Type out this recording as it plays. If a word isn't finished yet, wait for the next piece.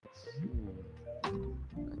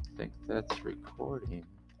think that's recording.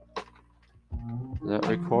 Is that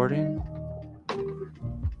recording?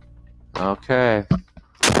 Okay.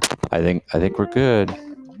 I think we're good.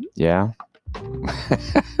 Yeah.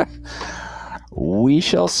 We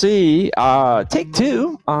shall see. Take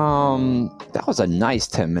two. That was a nice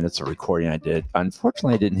 10 minutes of recording I did.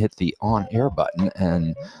 Unfortunately, I didn't hit the on-air button,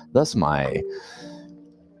 and thus my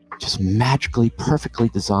just magically, perfectly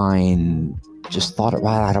designed, just thought it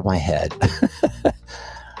right out of my head.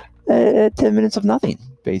 10 minutes of nothing,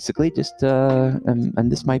 basically. Just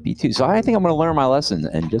and this might be too. So I think I'm going to learn my lesson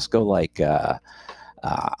and just go like I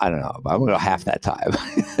don't know. I'm going to go half that time.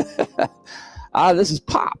 This is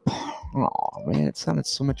Pop. Oh man, it sounded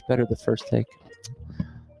so much better the first take.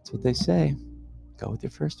 That's what they say. Go with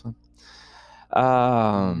your first one.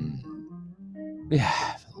 Yeah,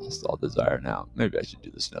 I've lost all desire now. Maybe I should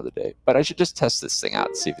do this another day. But I should just test this thing out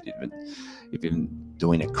and see if it's even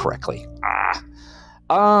doing it correctly.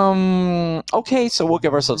 Okay, so we'll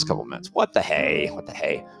give ourselves a couple minutes. What the hey?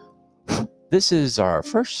 This is our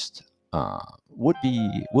first will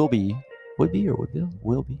be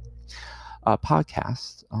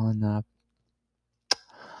podcast on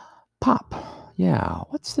Pop. Yeah,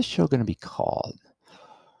 what's the show going to be called?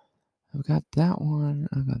 I've got that one,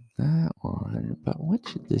 but what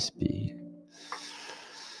should this be?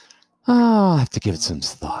 I'll have to give it some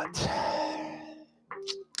thought.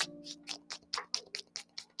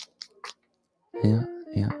 Yeah.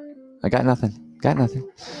 I got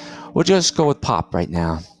nothing. We'll just go with Pop right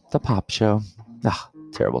now. The Pop Show.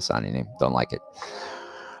 Terrible sounding name. Don't like it.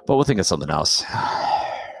 But we'll think of something else.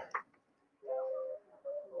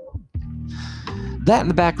 That in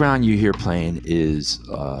the background you hear playing is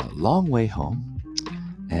Long Way Home.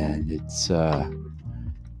 And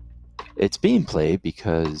it's being played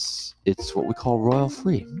because it's what we call royal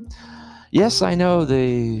free. Yes, I know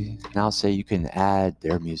they now say you can add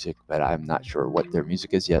their music, but I'm not sure what their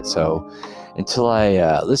music is yet. So until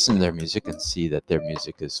I listen to their music and see that their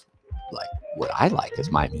music is like what I like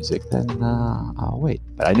as my music, then I'll wait.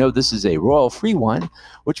 But I know this is a royal free one,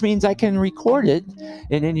 which means I can record it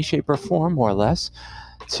in any shape or form, more or less,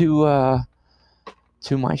 to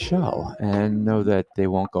my show, and know that they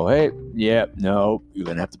won't go, hey, yeah, no, you're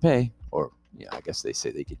gonna have to pay. Or I guess they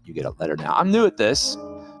say you get a letter now. I'm new at this.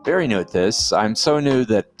 Very new at this. I'm so new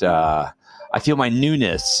that I feel my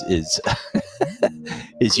newness is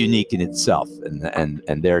is unique in itself,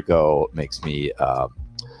 and there go makes me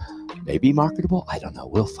maybe marketable. I don't know.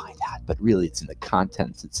 We'll find out. But really, it's in the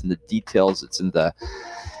contents. It's in the details. It's in the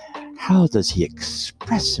how does he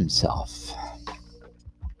express himself,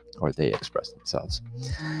 or they express themselves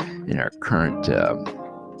in our current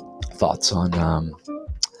thoughts on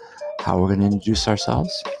how we're going to introduce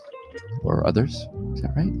ourselves. Or others. Is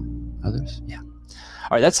that right? Others? Yeah.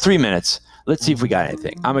 All right, that's 3 minutes. Let's see if we got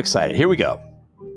anything. I'm excited. Here we go.